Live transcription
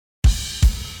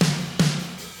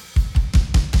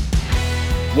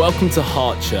Welcome to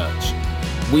Heart Church.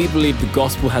 We believe the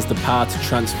gospel has the power to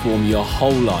transform your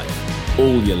whole life,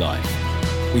 all your life.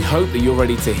 We hope that you're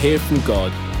ready to hear from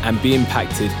God and be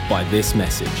impacted by this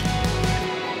message.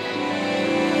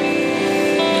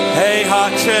 Hey,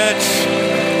 Heart Church.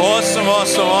 Awesome.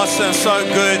 So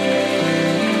good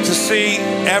to see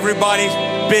everybody.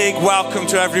 Big welcome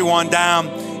to everyone down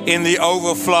in the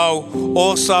overflow.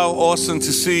 Also awesome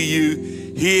to see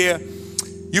you here.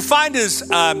 You find us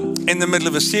in the middle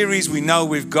of a series. We know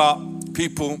we've got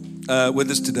people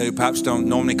with us today who perhaps don't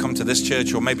normally come to this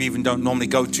church, or maybe even don't normally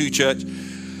go to church.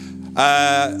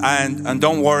 And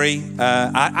don't worry.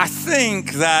 I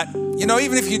think that, you know,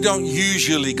 even if you don't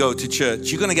usually go to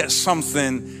church, you're going to get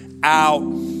something out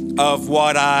of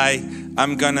what I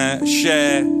am going to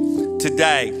share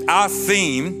today. Our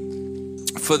theme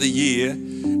for the year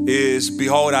is,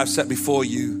 "Behold, I've set before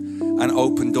you an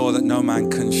open door that no man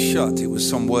can shut." It was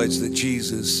some words that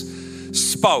Jesus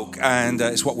spoke, and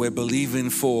it's what we're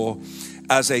believing for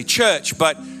as a church.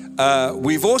 But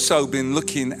we've also been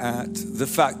looking at the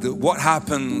fact that what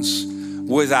happens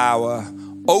with our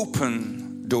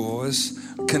open doors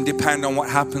can depend on what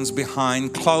happens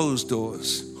behind closed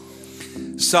doors.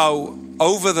 So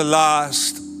over the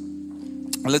last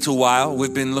little while,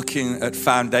 we've been looking at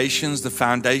foundations, the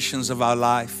foundations of our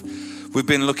life. We've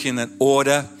been looking at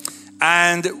order.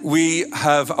 And we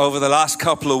have, over the last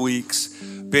couple of weeks,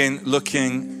 been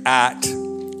looking at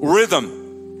rhythm.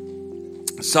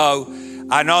 So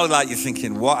I know that you're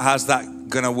thinking, how's that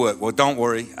going to work? Well, don't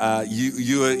worry.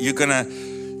 You're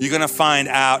gonna find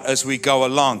out as we go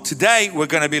along. Today, we're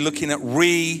going to be looking at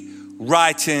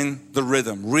rewriting the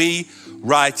rhythm.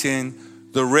 Rewriting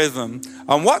the rhythm.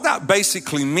 And what that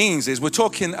basically means is we're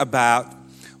talking about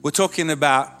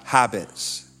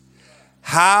habits.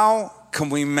 How can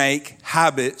we make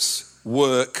habits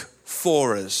work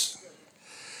for us?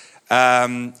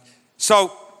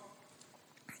 So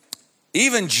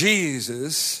even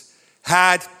Jesus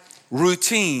had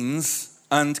routines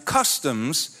and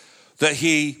customs that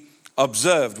he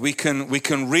observed. We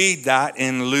can read that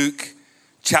in Luke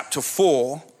chapter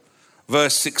 4,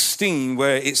 verse 16,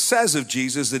 where it says of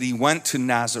Jesus that he went to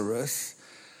Nazareth,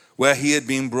 where he had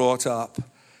been brought up.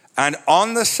 And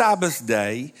on the Sabbath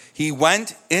day, he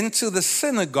went into the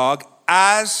synagogue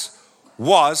as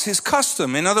was his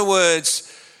custom. In other words,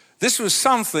 this was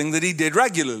something that he did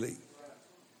regularly.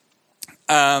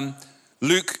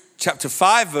 Luke chapter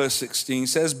 5, verse 16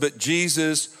 says, "But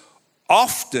Jesus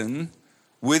often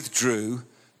withdrew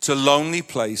to lonely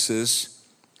places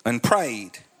and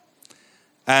prayed."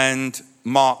 And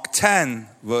Mark 10,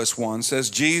 verse 1 says,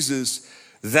 "Jesus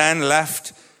then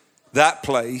left that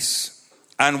place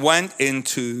and went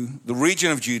into the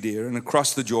region of Judea and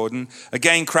across the Jordan.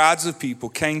 Again, crowds of people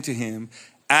came to him,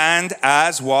 and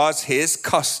as was his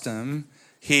custom,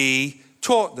 he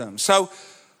taught them." So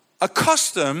a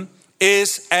custom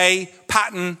is a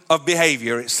pattern of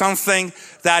behavior. It's something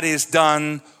that is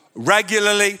done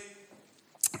regularly,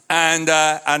 and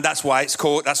that's why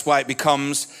it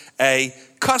becomes a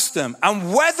custom.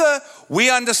 And whether we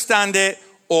understand it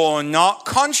or not,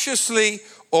 consciously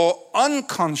or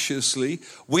unconsciously,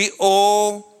 we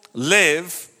all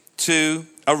live to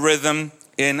a rhythm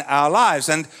in our lives.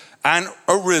 And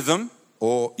a rhythm,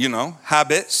 or,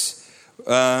 habits,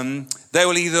 they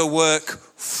will either work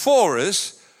for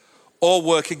us or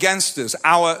work against us.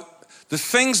 The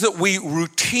things that we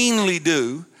routinely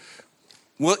do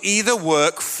will either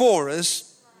work for us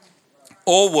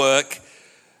or work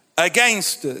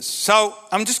against us. So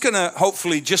I'm just going to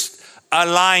hopefully just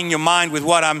align your mind with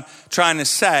what I'm trying to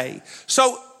say.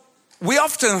 So we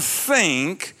often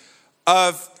think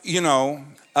of,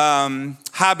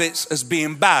 habits as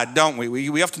being bad, don't we?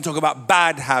 We often talk about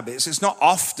bad habits. It's not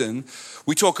often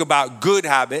we talk about good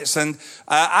habits, and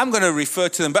I'm going to refer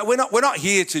to them, but we're not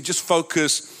here to just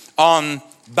focus on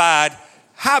bad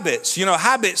habits.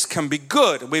 Habits can be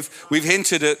good. We've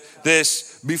hinted at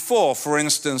this before. For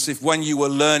instance, when you were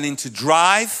learning to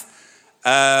drive,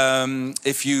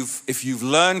 if you've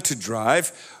learned to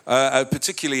drive,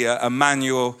 particularly a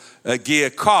manual gear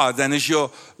car, then as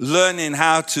you're learning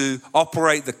how to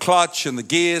operate the clutch and the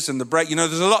gears and the brake,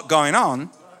 there's a lot going on.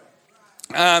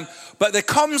 But there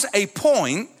comes a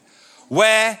point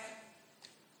where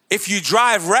if you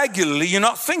drive regularly, you're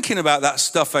not thinking about that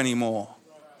stuff anymore,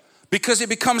 because it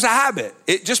becomes a habit.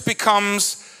 It just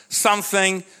becomes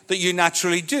something that you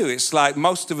naturally do. It's like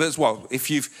most of us, if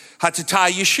you've had to tie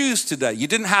your shoes today, you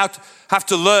didn't have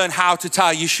to learn how to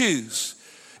tie your shoes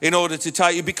in order to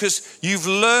tie you, because you've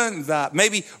learned that.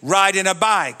 Maybe riding a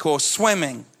bike or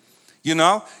swimming,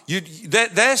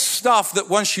 there's stuff that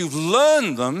once you've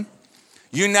learned them,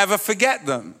 you never forget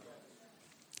them.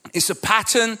 It's a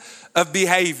pattern of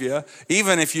behavior,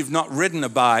 even if you've not ridden a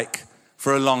bike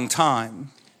for a long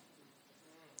time.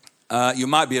 You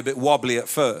might be a bit wobbly at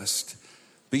first,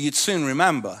 but you'd soon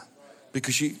remember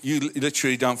because you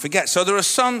literally don't forget. So there are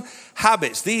some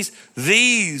habits.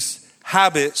 These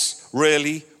habits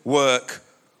really work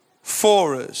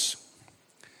for us.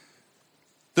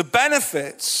 The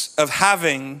benefits of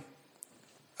having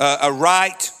a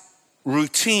right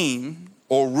routine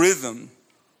or rhythm,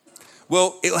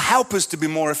 well, it'll help us to be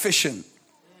more efficient.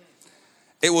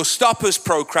 It will stop us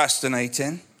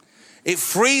procrastinating. It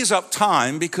frees up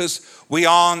time because we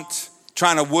aren't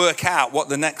trying to work out what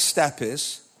the next step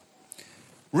is.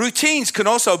 Routines can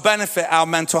also benefit our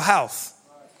mental health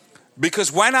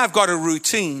because when I've got a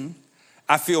routine,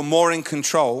 I feel more in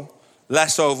control,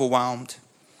 less overwhelmed.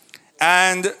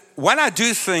 And when I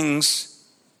do things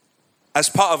as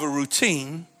part of a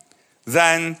routine,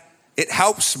 then it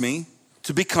helps me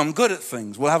to become good at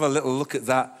things. We'll have a little look at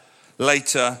that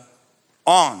later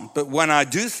on. But when I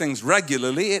do things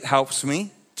regularly, it helps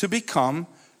me to become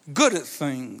good at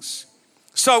things.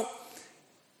 So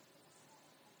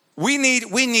we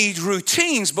need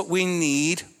routines, but we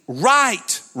need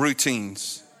right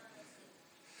routines.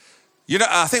 You know,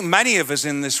 I think many of us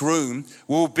in this room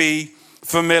will be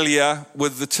familiar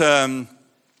with the term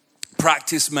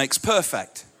practice makes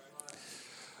perfect.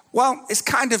 Well, it's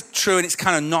kind of true and it's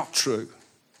kind of not true.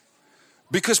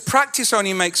 Because practice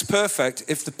only makes perfect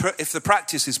if the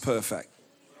practice is perfect.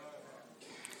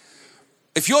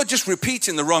 If you're just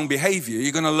repeating the wrong behavior,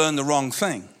 you're going to learn the wrong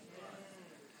thing.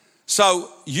 So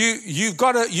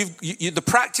the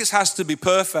practice has to be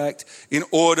perfect in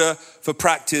order for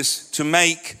practice to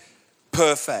make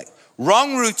perfect.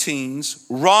 Wrong routines,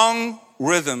 wrong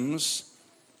rhythms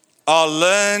are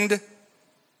learned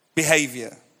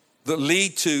behavior that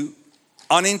lead to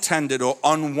unintended or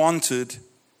unwanted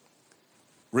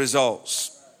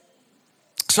results.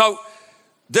 So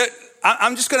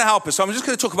I'm just going to help us. So I'm just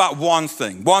going to talk about one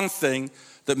thing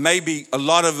that maybe a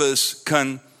lot of us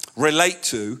can relate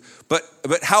to, but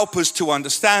help us to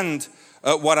understand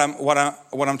what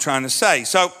I'm trying to say.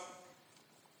 So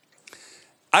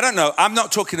I don't know. I'm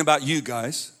not talking about you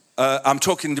guys. I'm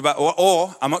talking about,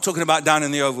 or I'm not talking about down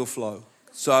in the overflow.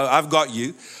 So I've got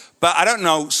you. But I don't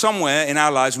know, somewhere in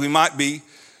our lives, we might be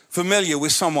familiar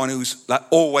with someone who's like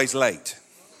always late.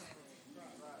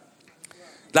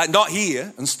 Like not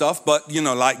here and stuff, but you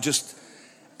know, like just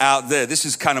out there. This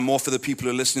is kind of more for the people who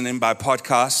are listening in by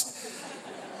podcast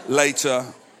later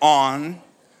on.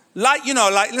 Like, you know,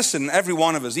 like listen, every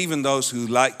one of us, even those who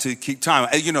like to keep time,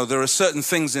 you know, there are certain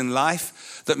things in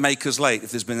life that make us late.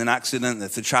 If there's been an accident,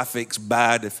 if the traffic's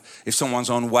bad, if someone's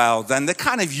unwell, then they're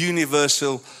kind of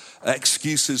universal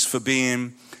excuses for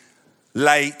being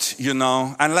late, you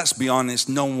know. And let's be honest,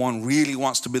 no one really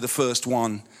wants to be the first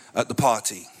one at the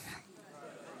party.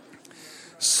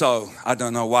 So I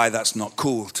don't know why that's not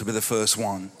cool to be the first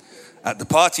one at the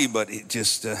party, but it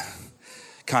just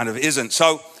kind of isn't.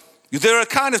 So there are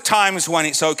kind of times when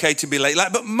it's okay to be late,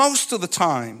 but most of the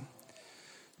time,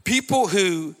 people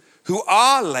who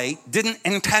are late didn't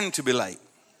intend to be late.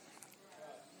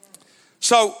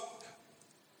 So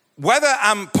whether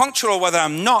I'm punctual or whether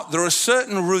I'm not, there are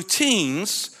certain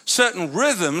routines, certain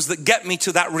rhythms that get me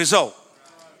to that result.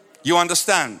 You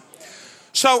understand?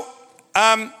 So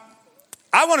I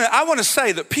want to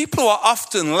say that people who are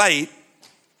often late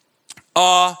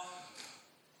are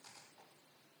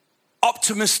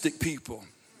optimistic people.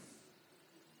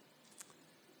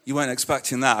 You weren't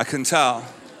expecting that, I can tell.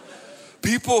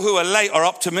 People who are late are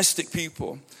optimistic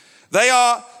people.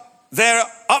 They're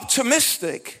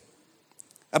optimistic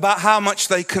about how much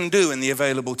they can do in the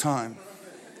available time.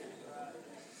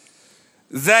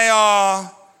 They are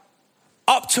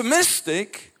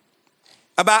optimistic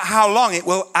about how long it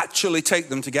will actually take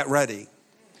them to get ready.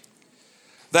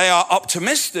 They are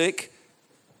optimistic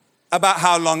about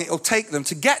how long it will take them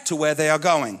to get to where they are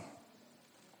going.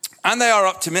 And they are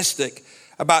optimistic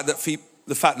about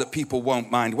the fact that people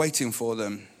won't mind waiting for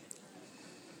them.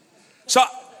 So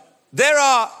there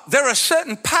are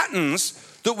certain patterns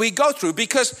that we go through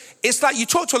because it's like you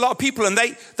talk to a lot of people and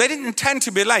they didn't intend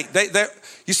to be late.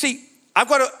 You see, I've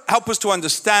got to help us to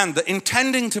understand that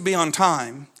intending to be on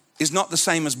time is not the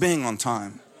same as being on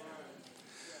time.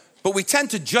 But we tend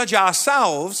to judge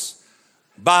ourselves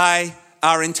by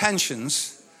our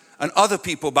intentions and other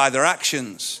people by their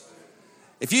actions.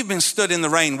 If you've been stood in the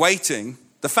rain waiting,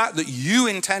 the fact that you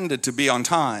intended to be on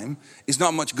time is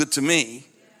not much good to me.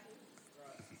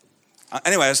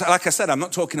 Anyway, like I said, I'm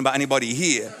not talking about anybody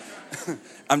here.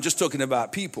 I'm just talking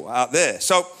about people out there.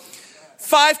 So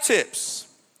 5 tips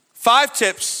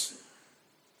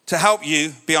to help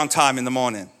you be on time in the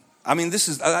morning. I mean, this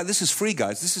is free,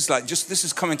 guys. This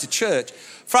is coming to church.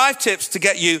 5 tips to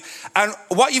get you. And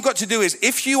what you've got to do is,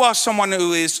 if you are someone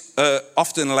who is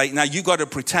often late, now you've got to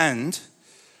pretend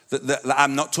that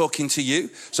I'm not talking to you.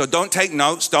 So don't take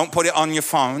notes. Don't put it on your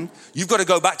phone. You've got to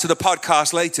go back to the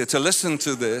podcast later to listen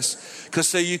to this, because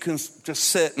so you can just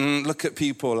sit and look at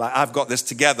people like, I've got this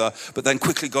together, but then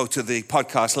quickly go to the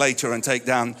podcast later and take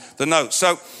down the notes.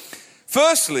 So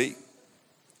firstly,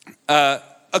 a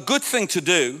good thing to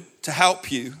do to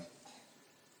help you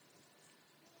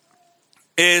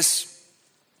is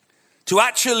to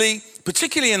actually,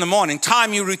 particularly in the morning,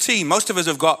 time your routine. Most of us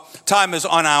have got timers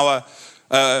on our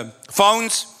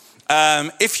phones.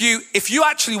 If you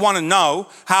actually want to know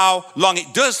how long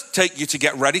it does take you to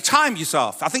get ready, time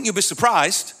yourself. I think you'll be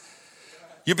surprised.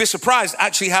 You'll be surprised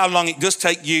actually how long it does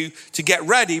take you to get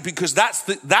ready, because that's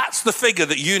the figure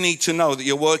that you need to know that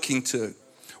you're working to.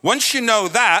 Once you know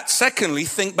that, secondly,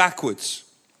 think backwards.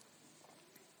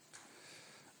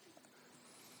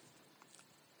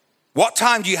 What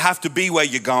time do you have to be where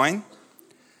you're going?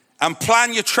 And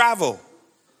plan your travel.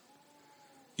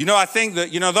 You know, I think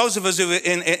that, those of us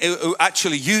who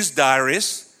actually use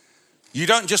diaries, you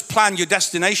don't just plan your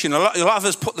destination. A lot of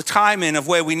us put the time in of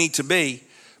where we need to be,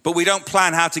 but we don't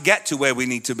plan how to get to where we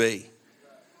need to be.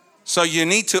 So you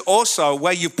need to also,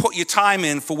 where you put your time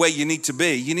in for where you need to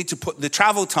be, you need to put the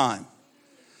travel time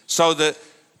so that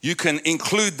you can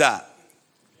include that.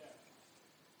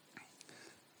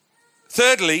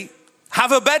 Thirdly,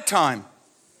 have a bedtime,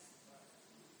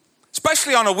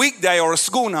 especially on a weekday or a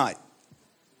school night,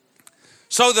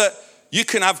 so that you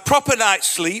can have proper night's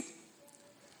sleep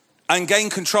and gain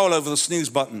control over the snooze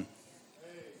button.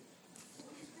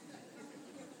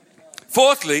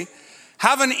 Fourthly,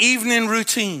 have an evening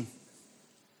routine.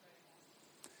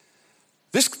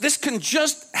 This can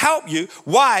just help you.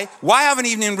 Why? Why have an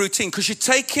evening routine? Because you're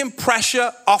taking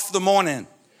pressure off the morning.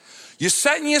 You're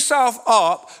setting yourself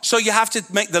up so you have to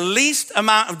make the least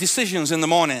amount of decisions in the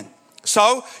morning.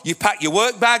 So you pack your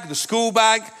work bag, the school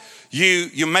bag,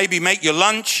 you maybe make your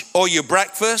lunch or your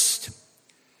breakfast.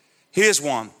 Here's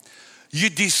one. You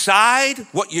decide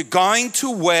what you're going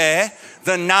to wear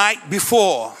the night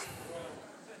before.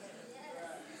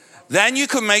 Then you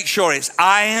can make sure it's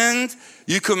ironed.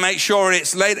 You can make sure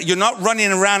it's laid. You're not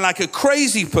running around like a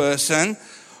crazy person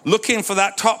looking for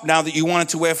that top now that you wanted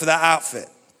to wear for that outfit.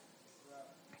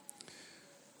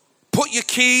 Put your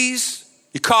keys,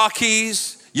 your car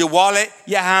keys, your wallet,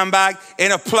 your handbag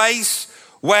in a place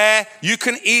where you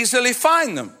can easily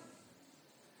find them.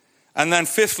 And then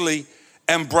fifthly,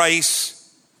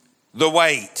 embrace the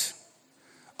wait.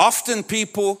 Often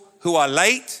people who are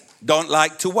late don't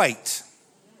like to wait,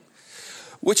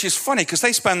 which is funny because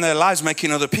they spend their lives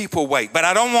making other people wait. But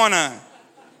I don't want to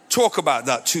talk about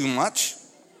that too much,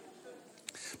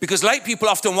 because late people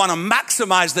often want to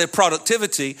maximize their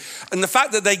productivity. And the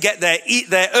fact that they get there, eat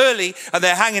there early, and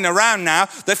they're hanging around now,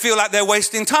 they feel like they're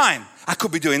wasting time. I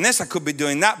could be doing this, I could be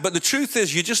doing that. But the truth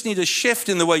is, you just need a shift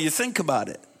in the way you think about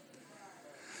it.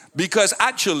 Because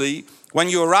actually, when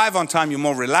you arrive on time, you're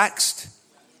more relaxed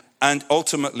and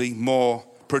ultimately more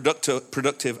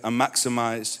productive and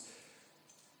maximize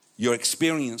your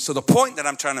experience. So the point that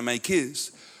I'm trying to make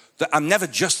is that I'm never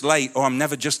just late or I'm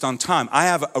never just on time. I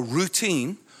have a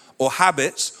routine or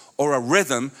habits or a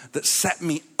rhythm that set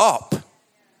me up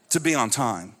to be on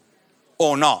time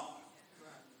or not.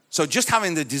 So just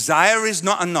having the desire is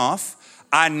not enough.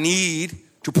 I need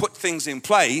to put things in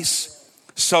place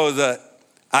so that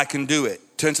I can do it.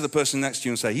 Turn to the person next to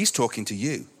you and say, he's talking to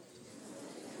you.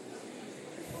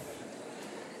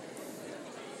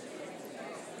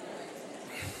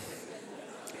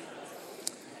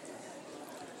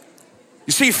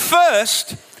 You see,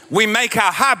 first we make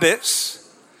our habits,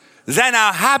 then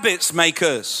our habits make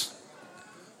us.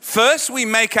 First we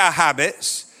make our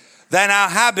habits, then our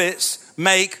habits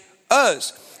make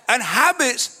us. And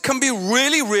habits can be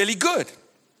really, really good.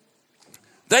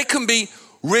 They can be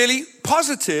really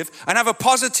positive and have a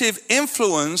positive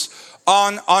influence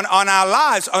on our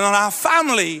lives and on our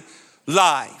family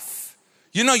life.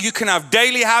 You know, you can have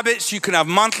daily habits, you can have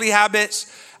monthly habits,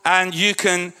 and you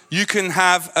can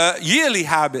have yearly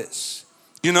habits.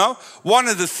 You know, one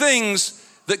of the things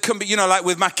that can be, you know, like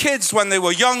with my kids when they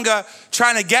were younger,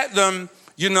 trying to get them,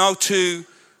 you know, to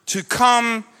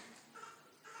come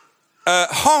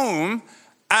home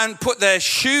and put their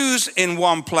shoes in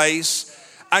one place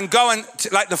and go and,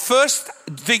 like, the first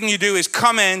thing you do is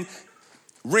come in,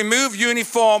 remove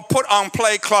uniform, put on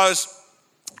play clothes,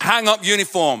 hang up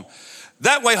uniform.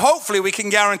 That way, hopefully, we can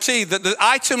guarantee that the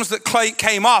items that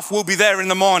came off will be there in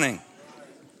the morning.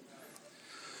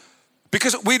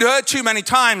 Because we'd heard too many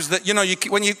times that,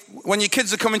 when your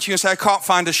kids are coming to you and say, I can't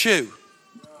find a shoe.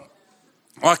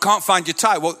 Or I can't find your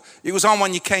tie. Well, it was on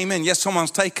when you came in. Yes,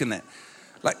 someone's taken it.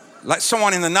 Like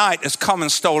someone in the night has come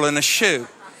and stolen a shoe.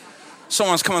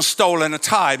 Someone's come and stolen a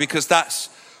tie, because that's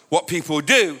what people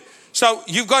do. So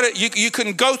you've got to, you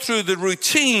can go through the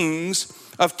routines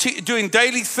of doing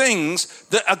daily things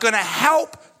that are going to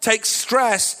help take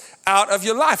stress out of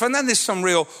your life. And then there's some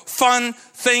real fun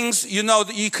things,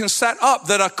 that you can set up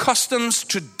that are customs,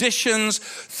 traditions,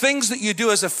 things that you do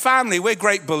as a family. We're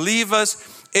great believers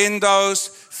in those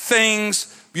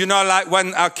things. Like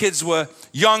when our kids were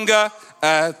younger,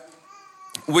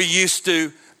 we used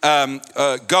to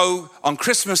go on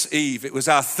Christmas Eve. It was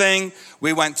our thing.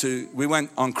 We went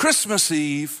on Christmas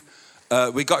Eve.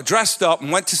 We got dressed up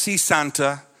and went to see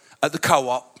Santa at the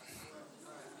co-op.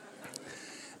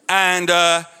 And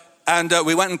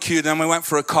we went and queued, and we went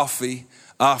for a coffee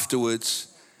afterwards.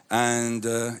 And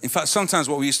in fact, sometimes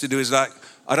what we used to do is, like,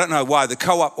 I don't know why, the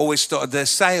co-op always started their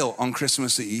sale on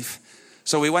Christmas Eve.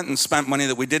 So we went and spent money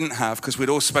that we didn't have, because we'd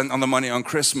all spent on the money on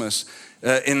Christmas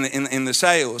in the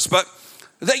sales. But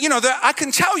I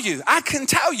can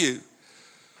tell you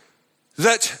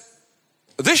that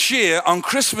this year on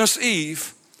Christmas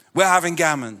Eve we're having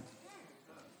gammon.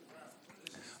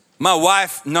 My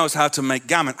wife knows how to make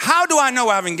gammon. How do I know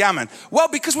we're having gammon? Well,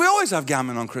 because we always have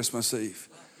gammon on Christmas Eve.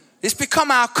 It's become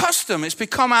our custom. It's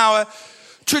become our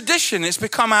tradition. It's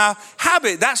become our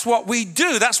habit. That's what we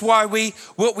do. That's what we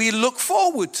look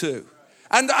forward to.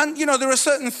 And there are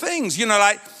certain things,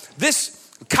 like this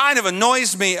kind of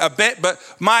annoys me a bit, but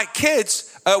my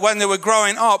kids, when they were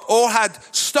growing up, all had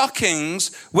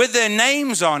stockings with their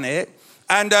names on it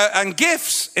and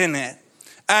gifts in it.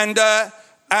 And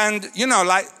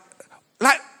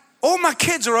all my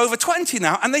kids are over 20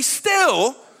 now, and they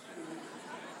still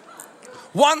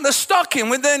want the stocking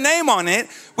with their name on it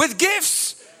with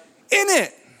gifts in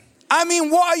it. I mean,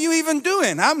 what are you even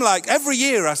doing? I'm like, every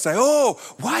year I say,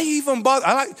 why are you even bothering?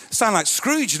 I sound like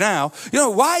Scrooge now.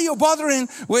 Why are you bothering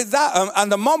with that?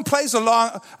 And the mom plays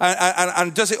along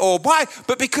and does it all. Why?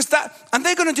 But because and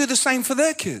they're going to do the same for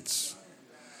their kids.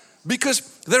 Because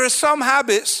there are some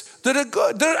habits that are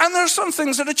good, and there are some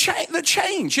things that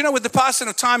change. With the passing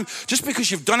of time, just because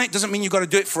you've done it doesn't mean you've got to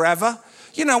do it forever.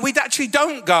 We actually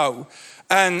don't go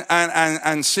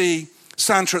and see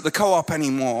Santa at the co-op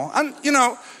anymore. And,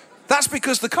 that's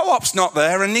because the co-op's not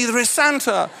there, and neither is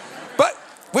Santa. But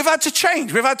we've had to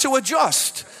change. We've had to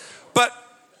adjust. But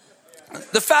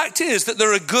the fact is that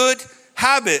there are good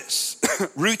habits,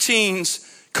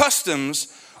 routines,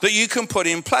 customs that you can put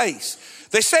in place.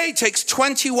 They say it takes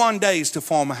 21 days to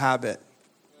form a habit.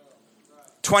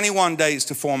 21 days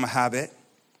to form a habit.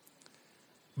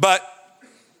 But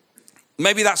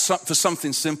maybe that's for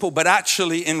something simple, but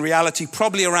actually in reality,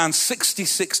 probably around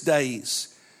 66 days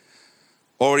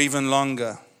or even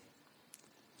longer.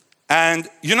 And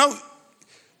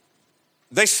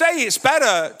they say it's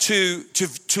better to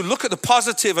look at the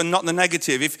positive and not the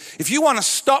negative. If you want to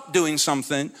stop doing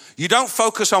something, you don't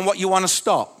focus on what you want to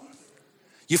stop.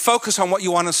 You focus on what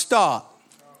you want to start.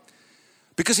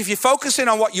 Because if you're focusing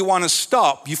on what you want to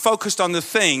stop, you focused on the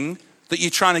thing that you're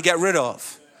trying to get rid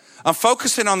of. And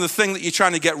focusing on the thing that you're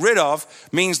trying to get rid of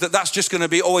means that that's just going to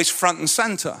be always front and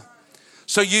center.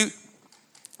 So you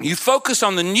focus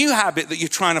on the new habit that you're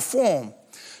trying to form.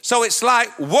 So it's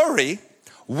like worry.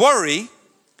 Worry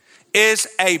is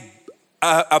a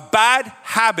bad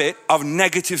habit of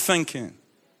negative thinking.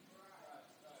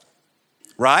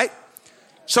 Right?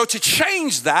 So to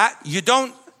change that, you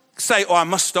don't say, I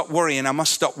must stop worrying, I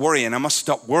must stop worrying, I must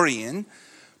stop worrying,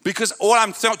 because all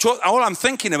I'm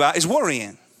thinking about is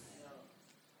worrying.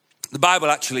 The Bible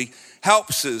actually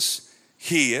helps us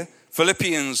here.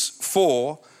 Philippians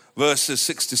 4, verses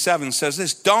 6 to 7 says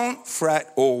this: don't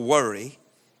fret or worry.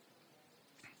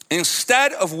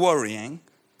 Instead of worrying,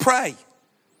 pray.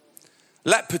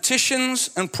 Let petitions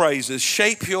and praises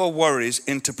shape your worries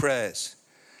into prayers,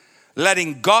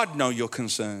 letting God know your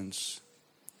concerns.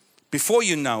 Before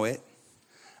you know it,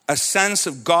 a sense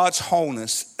of God's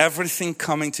wholeness, everything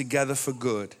coming together for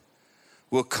good,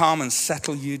 will come and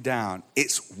settle you down.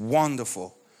 It's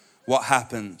wonderful what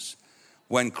happens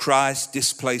when Christ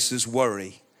displaces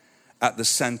worry at the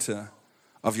center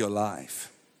of your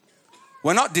life.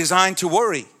 We're not designed to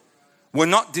worry. We're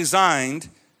not designed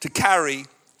to carry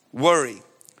worry.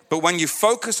 But when you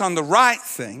focus on the right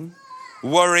thing,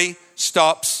 worry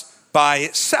stops by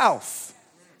itself.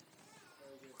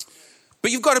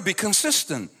 But you've got to be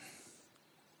consistent.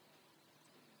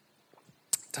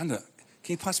 Tanda,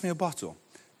 can you pass me a bottle?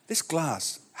 This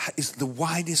glass is the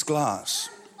widest glass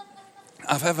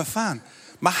I've ever found.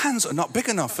 My hands are not big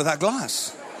enough for that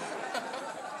glass.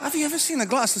 Have you ever seen a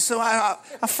glass? So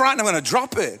I'm frightened I'm going to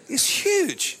drop it. It's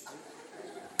huge.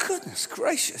 Goodness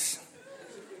gracious.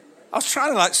 I was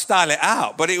trying to like style it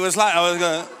out, but it was like I was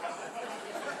going to...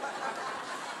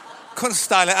 Couldn't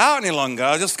style it out any longer.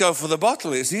 I'll just go for the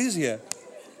bottle. It's easier.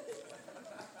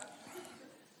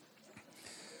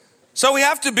 So we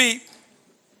have to be...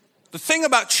 The thing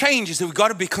about change is that we've got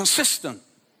to be consistent.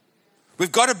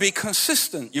 We've got to be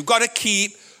consistent. You've got to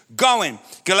keep going.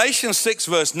 Galatians 6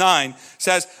 verse 9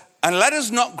 says, and let us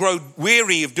not grow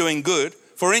weary of doing good,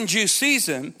 for in due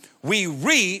season we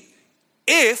reap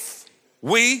if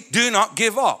we do not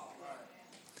give up.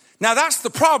 Now that's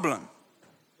the problem.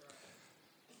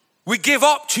 We give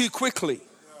up too quickly.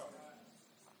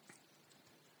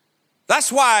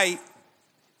 That's why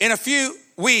in a few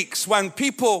weeks when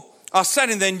people are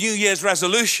setting their New Year's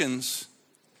resolutions,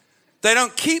 they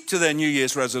don't keep to their New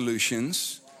Year's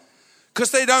resolutions because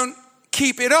they don't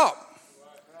keep it up.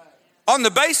 On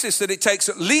the basis that it takes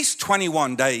at least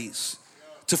 21 days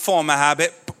to form a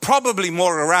habit, probably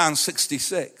more around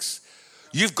 66.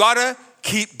 You've got to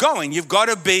keep going. You've got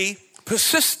to be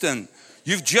persistent.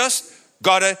 You've just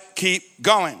got to keep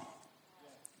going.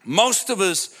 Most of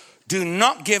us do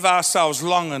not give ourselves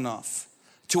long enough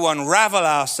to unravel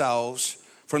ourselves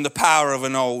from the power of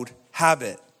an old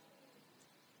habit.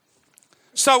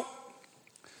 So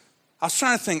I was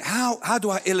trying to think, how do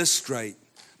I illustrate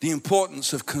the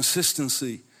importance of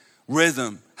consistency,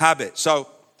 rhythm, habit? So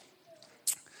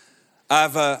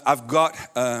I've got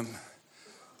a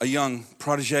young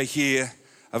protege here,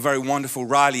 a very wonderful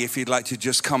Riley, if he'd like to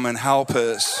just come and help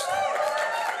us.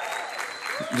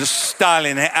 Just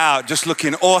styling it out, just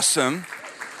looking awesome.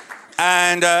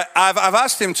 And I've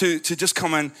asked him to just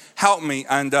come and help me.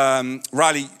 And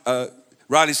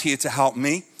Riley's here to help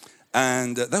me.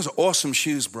 And those are awesome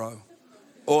shoes, bro.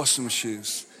 Awesome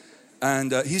shoes.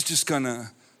 And he's just going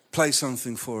to play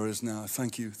something for us now.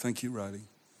 Thank you, Riley.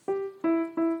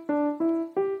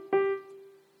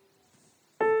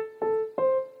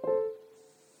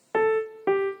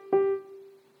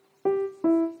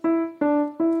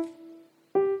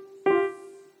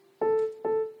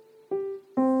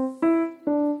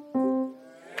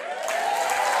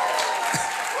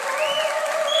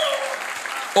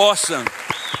 Awesome.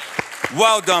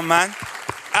 Well done, man.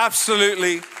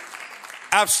 Absolutely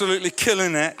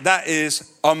killing it. That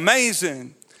is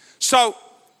amazing. So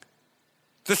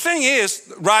the thing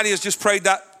is, Riley has just played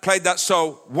that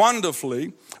so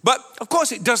wonderfully. But of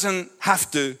course, it doesn't have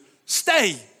to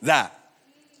stay that.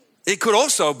 It could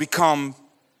also become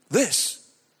this.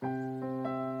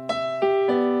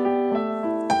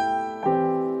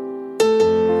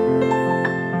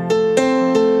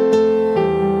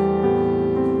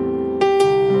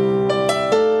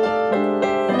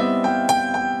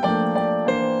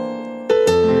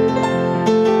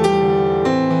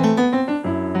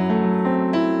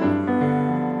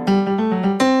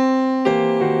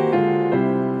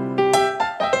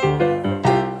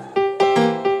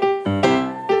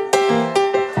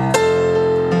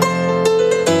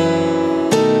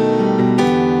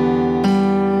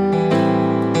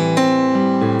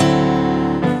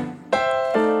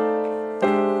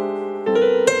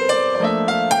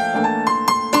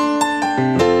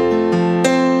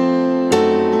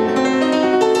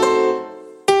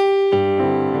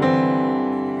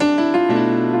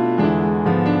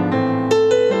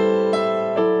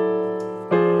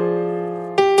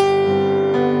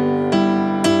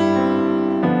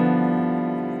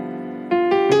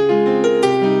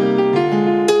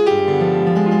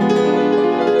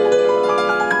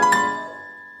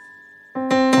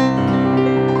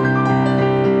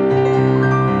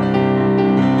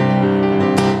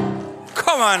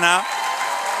 Now.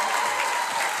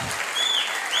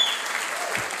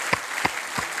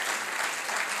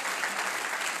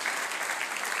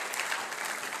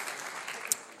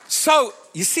 So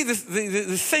you see, the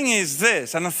thing is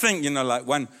this, and I think, like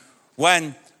when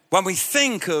we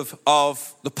think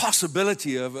of the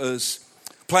possibility of us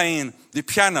playing the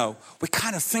piano, we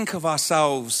kind of think of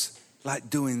ourselves like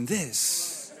doing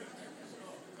this.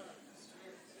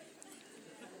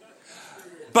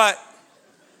 But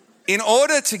in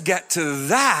order to get to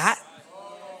that,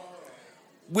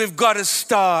 we've got to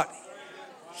start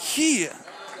here.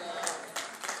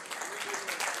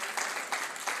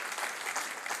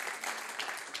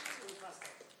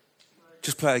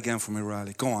 Just play it again for me,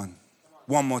 Riley. Go on.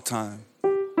 One more time.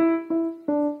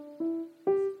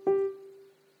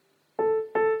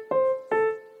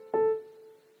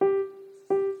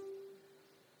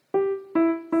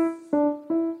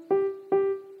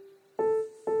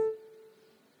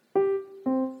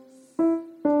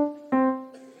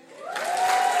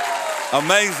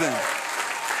 Amazing.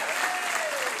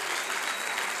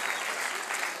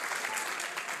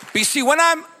 But you see, when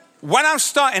I'm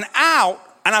starting out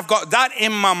and I've got that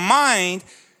in my mind,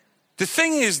 the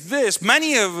thing is this,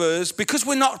 many of us, because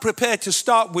we're not prepared to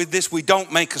start with this, we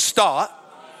don't make a start.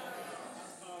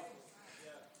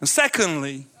 And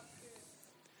secondly,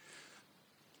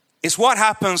 it's what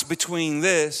happens between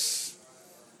this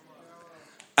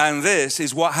and this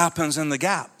is what happens in the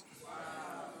gap.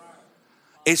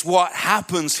 It's what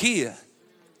happens here.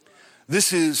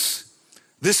 This is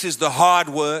the hard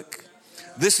work.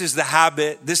 This is the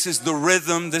habit. This is the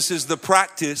rhythm. This is the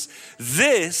practice.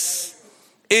 This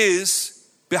is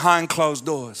behind closed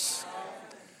doors.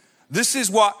 This is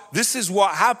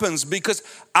what happens, because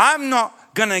I'm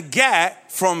not going to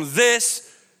get from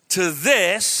this to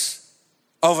this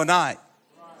overnight.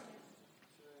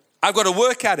 I've got to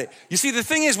work at it. You see, the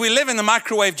thing is, we live in the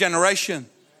microwave generation.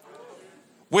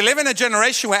 We live in a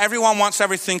generation where everyone wants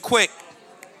everything quick.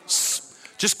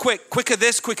 Just quicker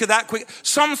this, quicker that, quick.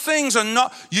 Some things are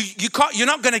not, you're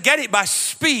not going to get it by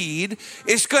speed.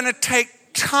 It's going to take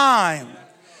time.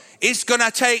 It's going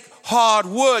to take hard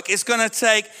work. It's going to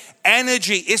take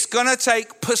energy. It's going to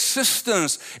take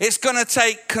persistence. It's going to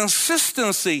take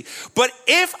consistency. But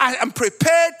if I am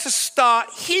prepared to start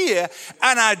here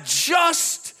and I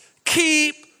just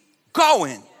keep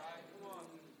going,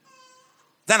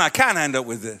 then I can end up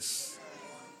with this.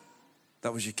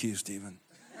 That was your cue, Stephen.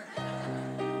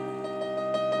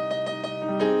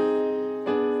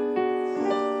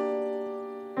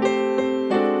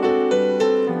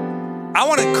 I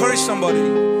want to encourage somebody.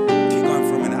 Keep going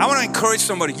for a minute. I want to encourage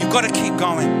somebody. You've got to keep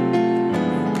going.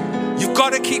 You've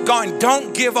got to keep going.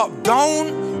 Don't give up.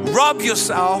 Don't rob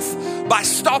yourself by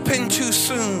stopping too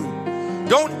soon.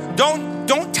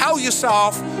 Don't tell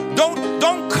yourself.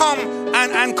 Don't come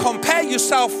and compare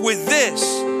yourself with this.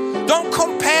 Don't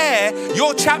compare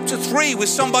your chapter 3 with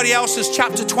somebody else's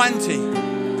chapter 20.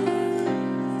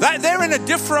 They're in a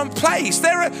different place.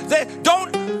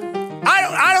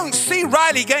 I don't see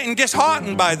Riley getting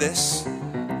disheartened by this.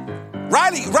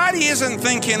 Riley isn't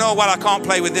thinking, oh, well, I can't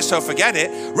play with this, so forget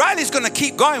it. Riley's going to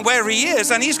keep going where he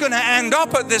is, and he's going to end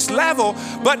up at this level.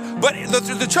 But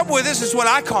the trouble with this is, well,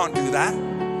 I can't do that.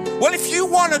 Well, if you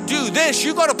want to do this,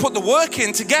 you've got to put the work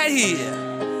in to get here.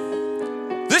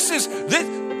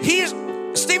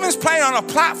 Stephen's playing on a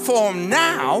platform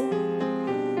now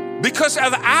because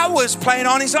of hours playing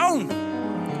on his own,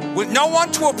 with no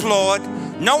one to applaud,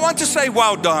 no one to say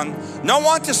well done, no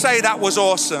one to say that was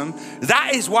awesome.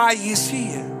 That is why he's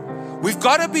here. We've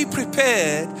got to be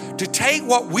prepared to take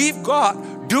what we've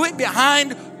got, do it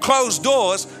behind closed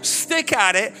doors, stick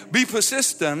at it, be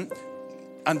persistent,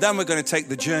 and then we're going to take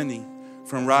the journey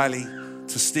from Riley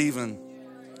to Stephen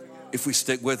if we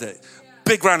stick with it.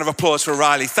 Big round of applause for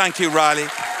Riley. Thank you, Riley.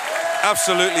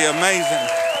 Absolutely amazing.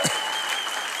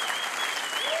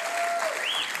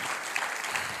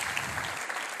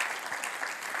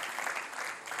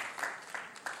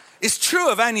 It's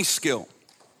true of any skill.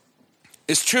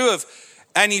 It's true of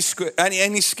any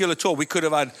skill at all. We could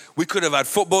have had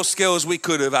football skills. We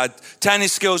could have had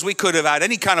tennis skills. We could have had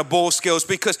any kind of ball skills,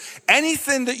 because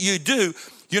anything that you do,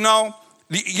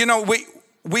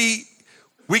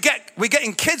 we're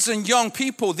getting kids and young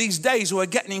people these days who are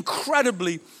getting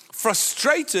incredibly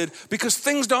frustrated because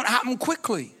things don't happen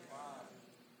quickly.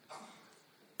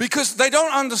 Because they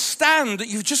don't understand that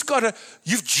you've just got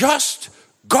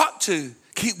to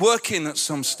keep working at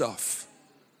some stuff.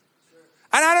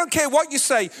 And I don't care what you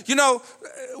say.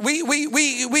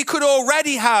 We could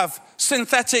already have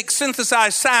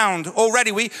synthesized sound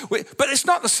already. But it's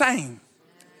not the same.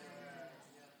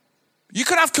 You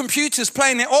could have computers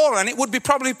playing it all and it would be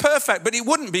probably perfect, but it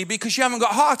wouldn't be because you haven't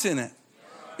got heart in it.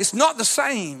 It's not the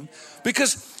same,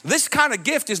 because this kind of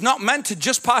gift is not meant to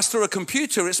just pass through a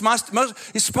computer. It's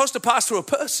supposed to pass through a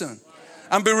person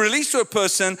and be released to a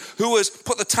person who has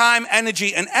put the time,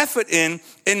 energy, and effort in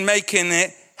making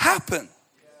it happen.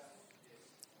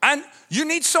 And you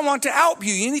need someone to help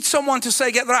you. You need someone to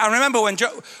say, get that. I remember when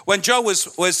Joe was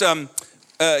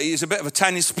he's a bit of a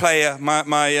tennis player,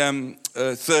 my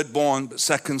third born, but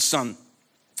second son.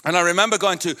 And I remember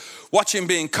going to watch him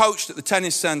being coached at the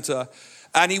tennis center,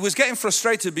 and he was getting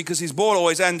frustrated because his ball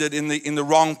always ended in the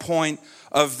wrong point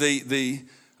of the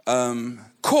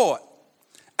court.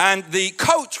 And the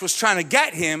coach was trying to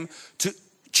get him to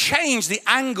change the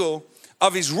angle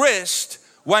of his wrist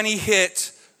when he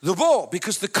hit the ball,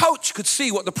 because the coach could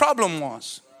see what the problem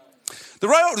was. The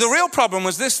real problem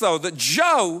was this, though, that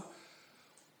Joe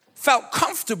felt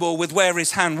comfortable with where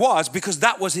his hand was because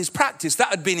that was his practice. That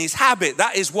had been his habit.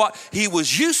 That is what he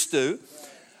was used to.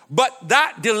 But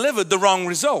that delivered the wrong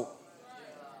result.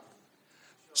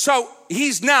 So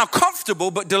he's now comfortable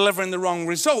but delivering the wrong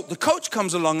result. The coach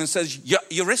comes along and says,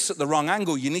 your wrist's at the wrong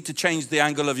angle. You need to change the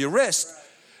angle of your wrist.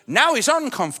 Now he's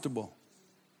uncomfortable.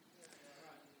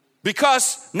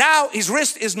 Because now his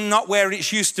wrist is not where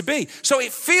it used to be. So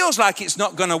it feels like it's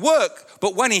not going to work.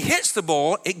 But when he hits the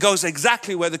ball, it goes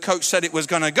exactly where the coach said it was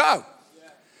going to go.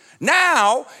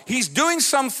 Now he's doing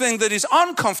something that is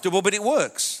uncomfortable, but it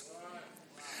works.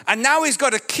 And now he's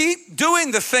got to keep doing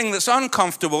the thing that's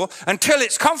uncomfortable until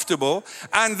it's comfortable.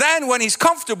 And then when he's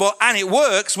comfortable and it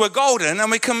works, we're golden and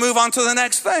we can move on to the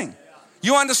next thing.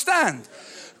 You understand?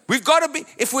 We've got to be,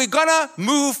 if we're going to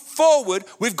move forward,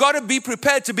 we've got to be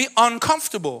prepared to be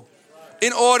uncomfortable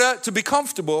in order to be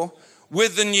comfortable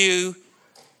with the new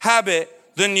habit,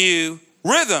 the new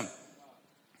rhythm.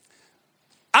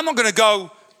 I'm not going to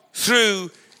go through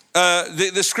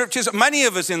the scriptures. Many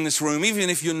of us in this room, even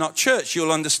if you're not church,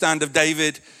 you'll understand of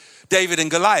David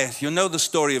and Goliath. You'll know the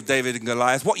story of David and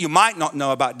Goliath. What you might not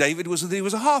know about David was that he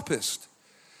was a harpist.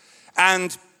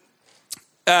 And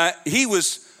he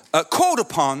was called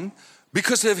upon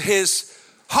because of his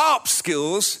harp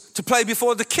skills to play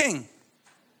before the king.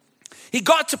 He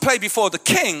got to play before the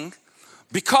king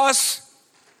because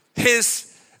of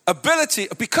his ability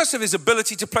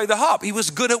to play the harp. He was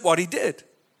good at what he did.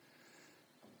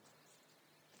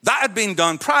 That had been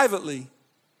done privately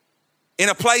in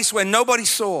a place where nobody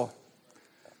saw.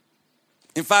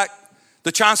 In fact,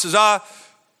 the chances are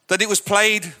that it was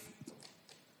played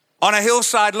on a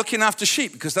hillside looking after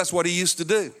sheep, because that's what he used to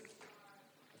do.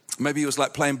 Maybe it was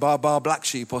like playing bar black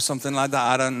sheep or something like that.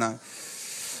 I don't know.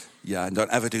 Yeah,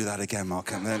 don't ever do that again,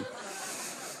 Mark. And then,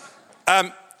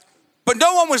 but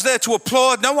no one was there to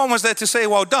applaud. No one was there to say,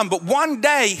 well done. But one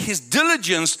day, his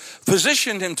diligence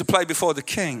positioned him to play before the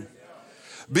king.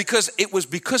 Because it was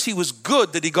because he was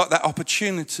good that he got that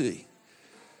opportunity.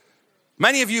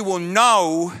 Many of you will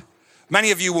know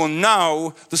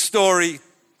the story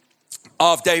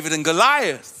of David and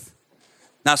Goliath.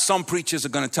 Now, some preachers are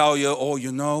going to tell you,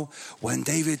 when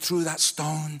David threw that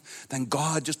stone, then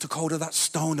God just took hold of that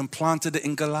stone and planted it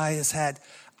in Goliath's head.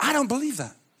 I don't believe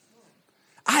that.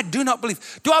 I do not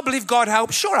believe. Do I believe God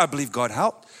helped? Sure, I believe God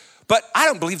helped. But I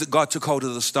don't believe that God took hold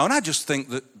of the stone. I just think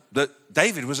that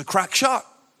David was a crack shot.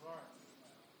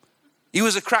 He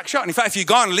was a crack shot. And in fact, if you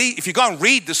go and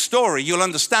read the story, you'll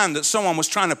understand that someone was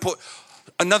trying to put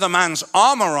another man's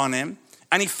armor on him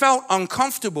and he felt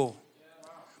uncomfortable.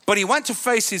 But he went to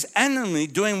face his enemy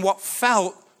doing what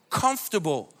felt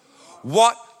comfortable,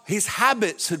 what his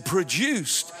habits had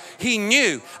produced. He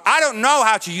knew, I don't know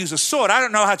how to use a sword. I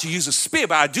don't know how to use a spear,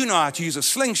 but I do know how to use a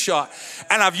slingshot.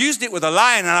 And I've used it with a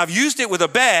lion and I've used it with a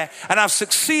bear and I've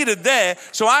succeeded there.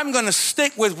 So I'm going to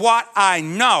stick with what I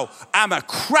know. I'm a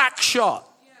crack shot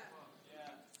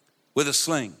with a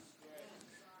sling.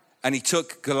 And he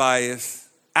took Goliath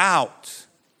out.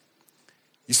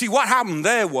 You see, what happened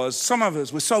there was some of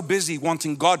us were so busy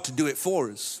wanting God to do it for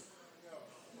us.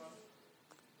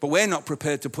 But we're not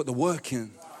prepared to put the work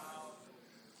in.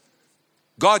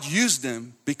 God used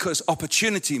them because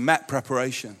opportunity met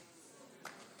preparation.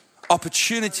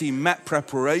 Opportunity met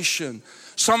preparation.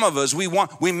 Some of us,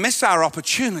 we miss our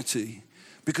opportunity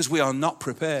because we are not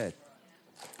prepared.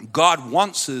 God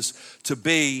wants us to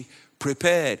be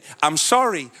prepared. I'm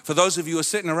sorry for those of you who are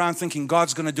sitting around thinking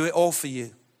God's going to do it all for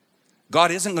you. God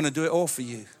isn't going to do it all for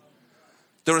you.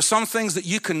 There are some things that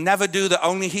you can never do that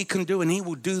only He can do, and He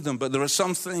will do them. But there are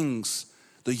some things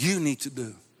that you need to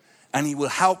do, and He will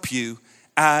help you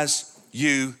as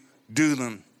you do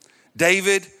them.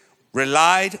 David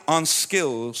relied on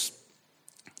skills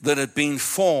that had been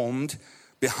formed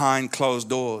behind closed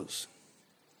doors.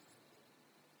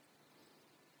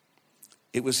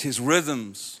 It was his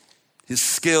rhythms, his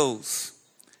skills,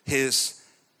 his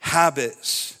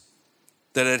habits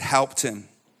that had helped him,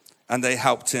 and they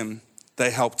helped him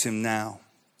now.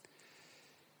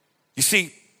 You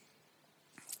see,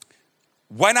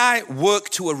 when I work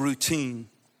to a routine,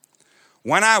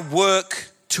 when I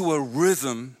work to a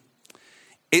rhythm,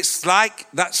 it's like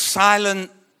that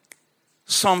silent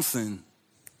something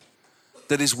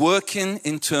that is working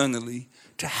internally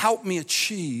to help me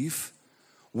achieve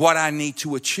what I need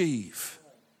to achieve.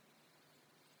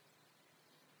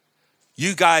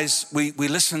 You guys, we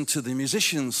listened to the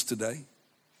musicians today,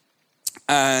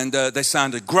 and they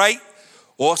sounded great,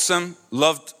 awesome,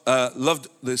 loved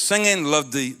the singing,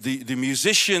 loved the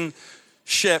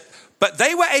musicianship, but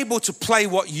they were able to play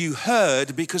what you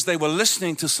heard because they were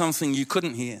listening to something you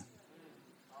couldn't hear.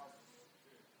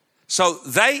 So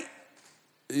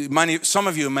some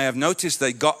of you may have noticed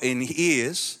they got in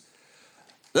ears.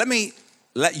 Let me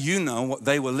let you know what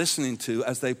they were listening to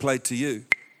as they played to you.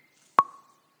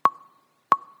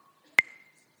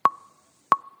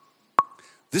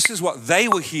 This is what they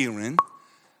were hearing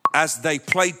as they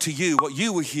played to you what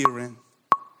you were hearing.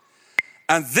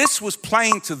 And this was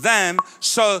playing to them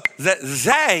so that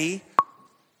they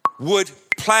would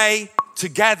play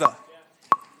together.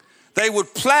 They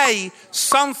would play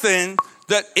something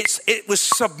that it was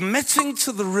submitting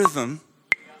to the rhythm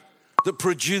that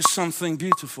produced something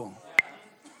beautiful.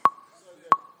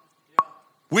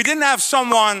 We didn't have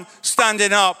someone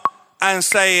standing up and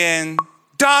saying,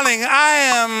 darling,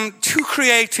 I am too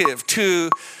creative to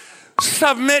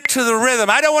submit to the rhythm.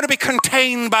 I don't want to be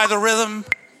contained by the rhythm.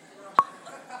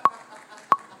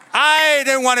 I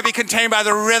don't want to be contained by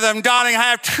the rhythm. Darling, I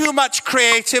have too much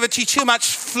creativity, too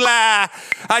much flair.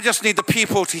 I just need the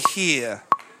people to hear.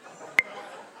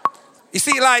 You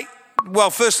see,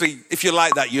 firstly, if you're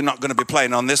like that, you're not going to be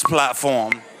playing on this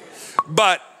platform.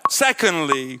 But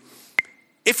secondly,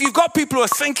 if you've got people who are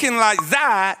thinking like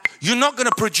that, you're not going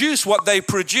to produce what they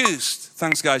produced.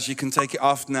 Thanks, guys. You can take it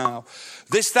off now.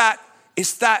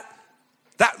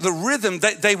 The rhythm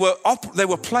that they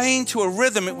were playing to a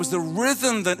rhythm. It was the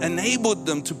rhythm that enabled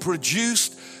them to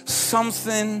produce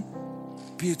something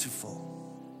beautiful.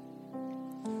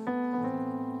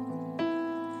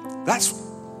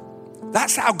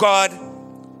 That's how God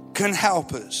can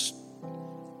help us.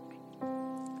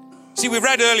 See, we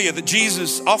read earlier that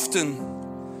Jesus often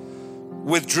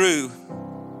withdrew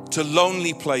to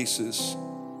lonely places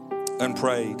and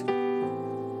prayed.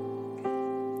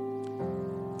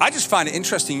 I just find it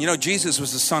interesting. Jesus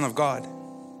was the Son of God.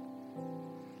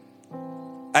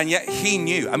 And yet he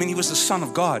knew, he was the Son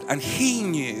of God. And he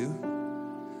knew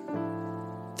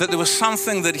that there was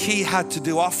something that he had to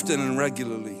do often and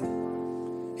regularly.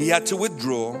 He had to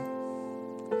withdraw.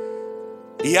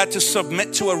 He had to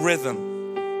submit to a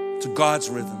rhythm, to God's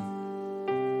rhythm.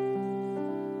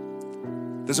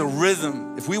 There's a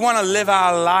rhythm. If we want to live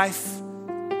our life,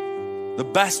 the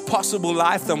best possible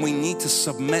life, then we need to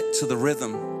submit to the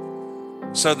rhythm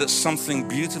so that something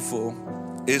beautiful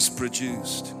is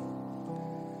produced.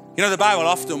 The Bible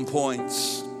often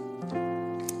points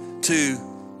to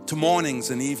mornings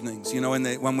and evenings,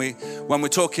 when we're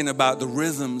talking about the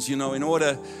rhythms, in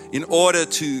order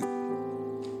to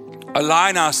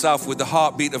align ourselves with the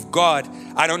heartbeat of God.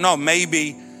 I don't know,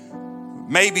 maybe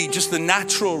just the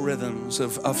natural rhythms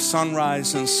of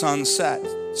sunrise and sunset.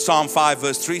 Psalm 5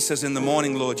 verse 3 says, in the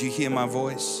morning, Lord, you hear my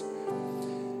voice.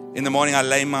 In the morning, I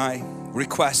lay my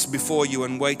requests before you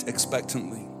and wait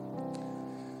expectantly.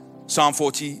 Psalm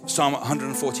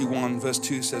 141 verse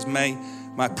 2 says, may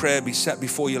my prayer be set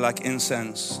before you like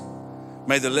incense.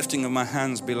 May the lifting of my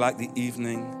hands be like the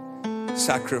evening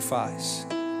sacrifice.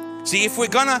 See, if we're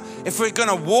gonna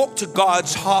walk to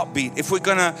God's heartbeat,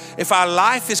 if our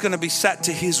life is gonna be set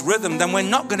to his rhythm, then we're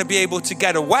not gonna be able to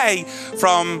get away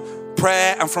from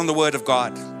prayer and from the word of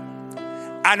God.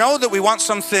 I know that we want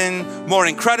something more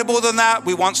incredible than that.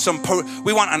 We want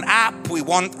an app. We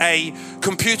want a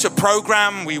computer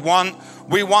program. We want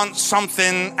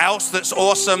something else that's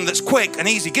awesome, that's quick and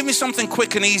easy. Give me something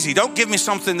quick and easy. Don't give me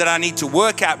something that I need to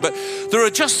work at. But there are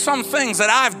just some things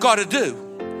that I've got to do.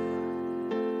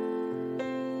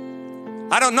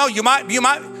 I don't know. You might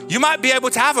be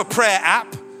able to have a prayer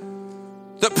app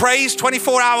that prays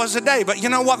 24 hours a day. But you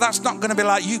know what? That's not going to be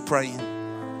like you praying.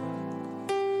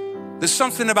 There's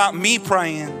something about me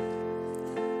praying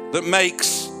that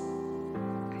makes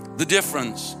the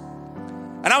difference.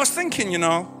 And I was thinking,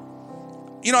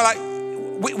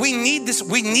 we need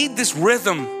this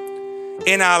rhythm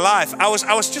in our life. I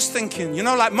was just thinking,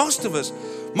 most of us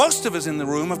in the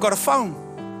room have got a phone.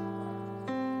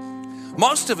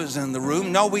 Most of us in the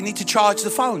room know we need to charge the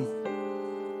phone.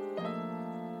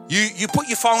 You put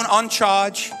your phone on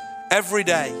charge every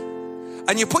day.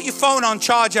 And you put your phone on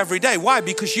charge every day. Why?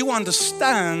 Because you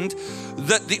understand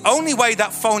that the only way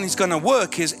that phone is going to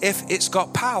work is if it's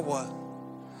got power.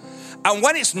 And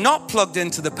when it's not plugged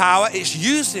into the power, it's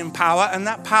using power, and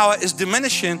that power is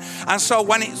diminishing. And so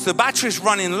when the battery's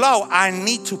running low, I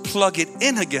need to plug it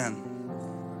in again.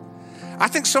 I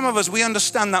think some of us, we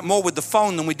understand that more with the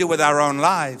phone than we do with our own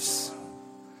lives.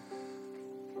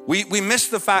 We miss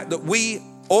the fact that we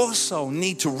also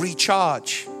need to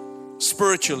recharge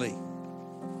spiritually.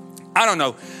 I don't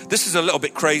know, this is a little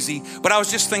bit crazy, but I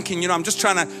was just thinking, I'm just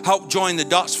trying to help join the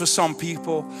dots for some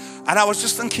people. And I was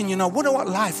just thinking, I wonder what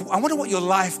your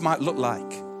life might look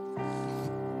like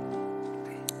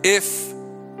if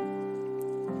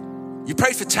you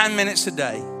pray for 10 minutes a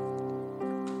day.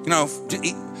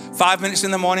 5 minutes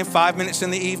in the morning, 5 minutes in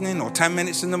the evening, or 10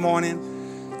 minutes in the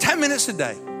morning. 10 minutes a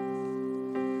day.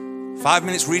 5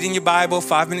 minutes reading your Bible,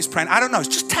 5 minutes praying. I don't know, it's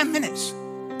just 10 minutes.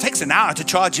 It takes an hour to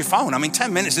charge your phone.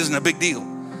 10 minutes isn't a big deal.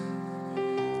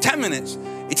 10 minutes.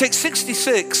 It takes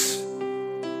 66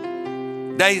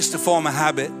 days to form a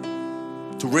habit,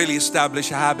 to really establish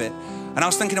a habit. And I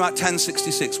was thinking about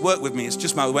 1066. Work with me. It's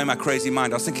just the way my crazy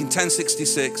mind. I was thinking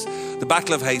 1066, the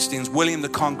Battle of Hastings, William the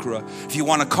Conqueror. If you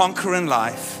want to conquer in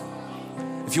life,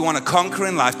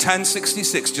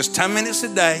 1066, just 10 minutes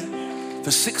a day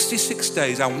for 66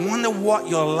 days. I wonder what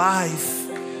your life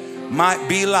might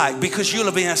be like, because you'll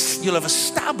have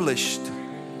established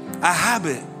a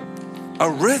habit, a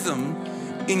rhythm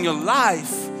in your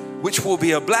life, which will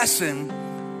be a blessing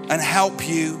and help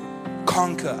you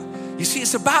conquer. You see,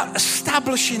 it's about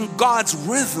establishing God's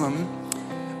rhythm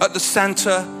at the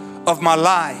center of my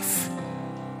life.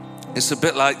 It's a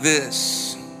bit like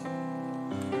this.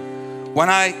 When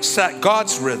I set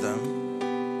God's rhythm,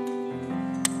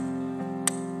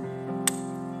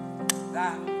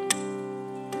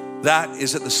 that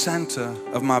is at the center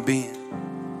of my being.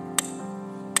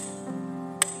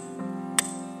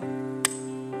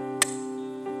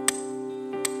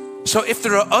 So if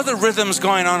there are other rhythms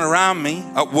going on around me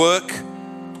at work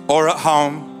or at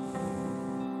home,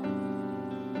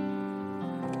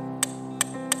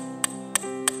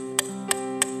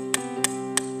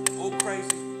 all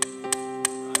crazy,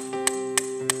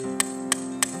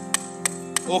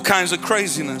 all kinds of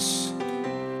craziness,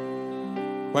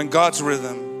 when God's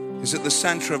rhythm is at the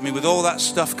center of me with all that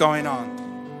stuff going on,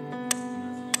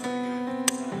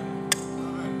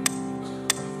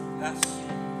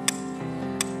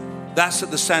 that's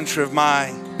at the center of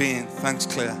my being. Thanks,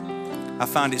 Claire. I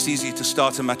found it's easier to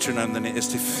start a metronome than it is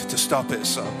to stop it,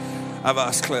 so I've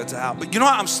asked Claire to help. But you know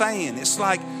what I'm saying? It's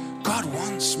like God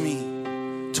wants me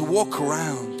to walk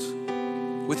around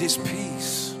with His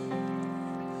peace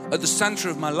at the center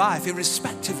of my life,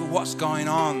 irrespective of what's going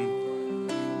on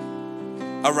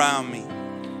around me.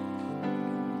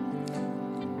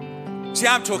 See,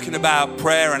 I'm talking about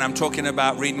prayer, and I'm talking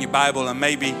about reading your Bible, and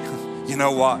maybe, you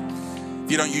know what?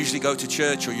 You don't usually go to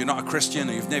church, or you're not a Christian,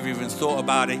 or you've never even thought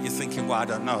about it. You're thinking, well, I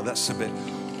don't know. That's a bit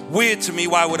weird to me.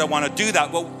 Why would I want to do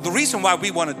that? Well, the reason why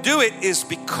we want to do it is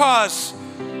because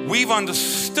we've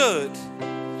understood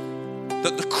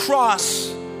that the cross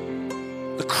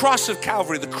of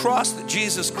Calvary, the cross that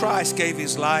Jesus Christ gave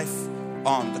His life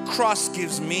on, the cross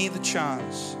gives me the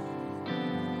chance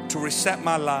to reset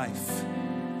my life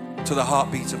to the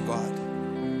heartbeat of God.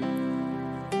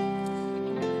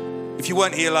 If you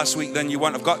weren't here last week, then you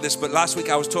won't have got this. But last week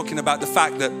I was talking about the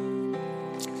fact that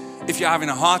if you're having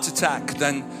a heart attack,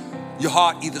 then your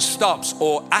heart either stops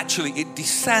or actually it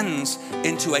descends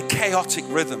into a chaotic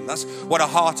rhythm. That's what a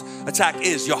heart attack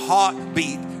is. Your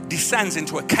heartbeat descends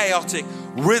into a chaotic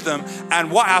rhythm. And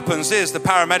what happens is the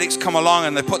paramedics come along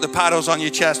and they put the paddles on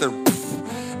your chest and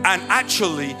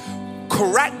actually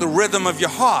correct the rhythm of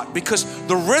your heart, because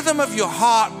the rhythm of your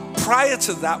heart prior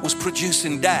to that was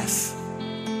producing death.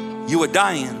 You were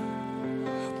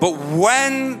dying. But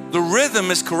when the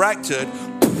rhythm is corrected,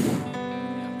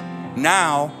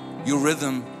 now your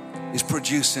rhythm is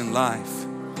producing life.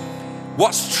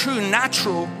 What's true in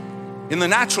the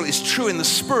natural is true in the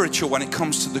spiritual when it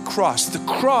comes to the cross. The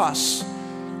cross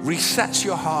resets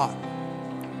your heart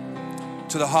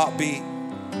to the heartbeat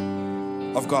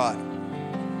of God.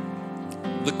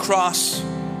 The cross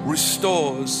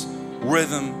restores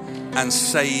rhythm and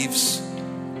saves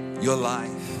your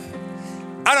life.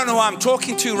 I don't know who I'm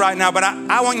talking to right now, but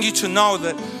I want you to know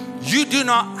that you do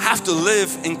not have to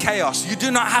live in chaos. You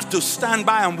do not have to stand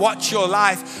by and watch your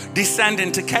life descend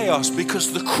into chaos,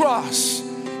 because the cross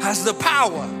has the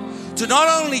power to not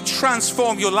only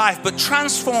transform your life, but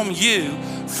transform you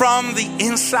from the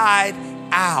inside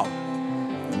out.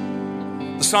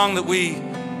 The song that we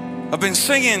have been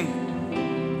singing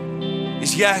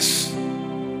is Yes,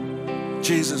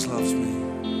 Jesus Loves Me.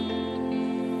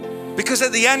 Because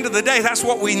at the end of the day, that's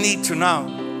what we need to know.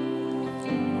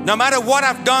 No matter what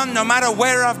I've done, no matter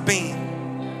where I've been,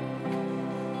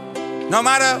 no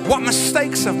matter what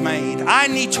mistakes I've made, I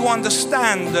need to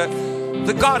understand that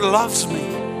God loves me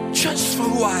just for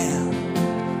who I am.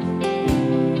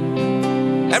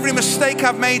 Every mistake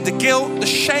I've made, the guilt, the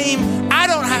shame, I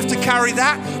don't have to carry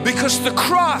that, because the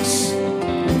cross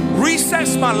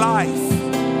resets my life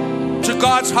to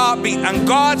God's heartbeat. And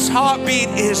God's heartbeat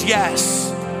is yes.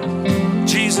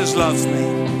 Jesus loves me.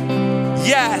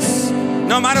 Yes.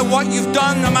 No matter what you've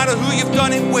done, no matter who you've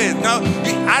done it with. No,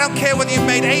 I don't care whether you've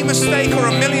made a mistake or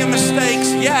a million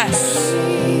mistakes. Yes.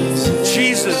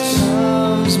 Jesus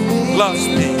loves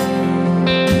me.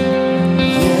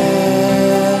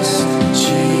 Yes,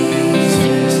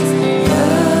 Jesus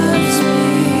loves me.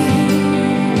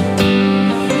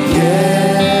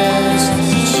 Yes,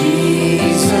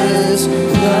 Jesus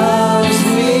loves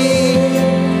me.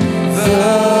 The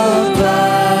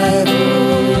Bible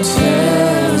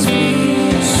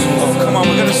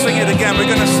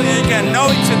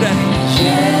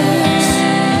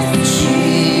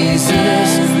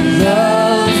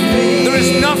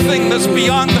nothing that's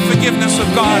beyond the forgiveness of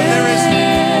God. There is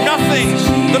nothing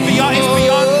that is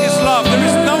beyond His love. There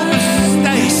is no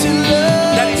mistake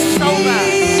that is so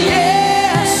bad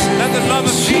that the love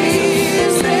of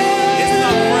Jesus is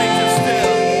not greater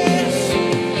still.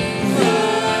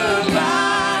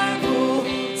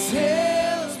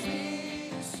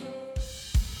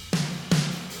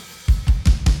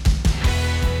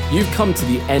 You've come to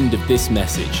the end of this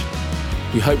message.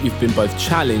 We hope you've been both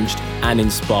challenged and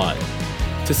inspired.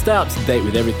 To stay up to date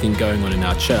with everything going on in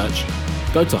our church,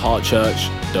 go to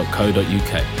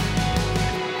heartchurch.co.uk.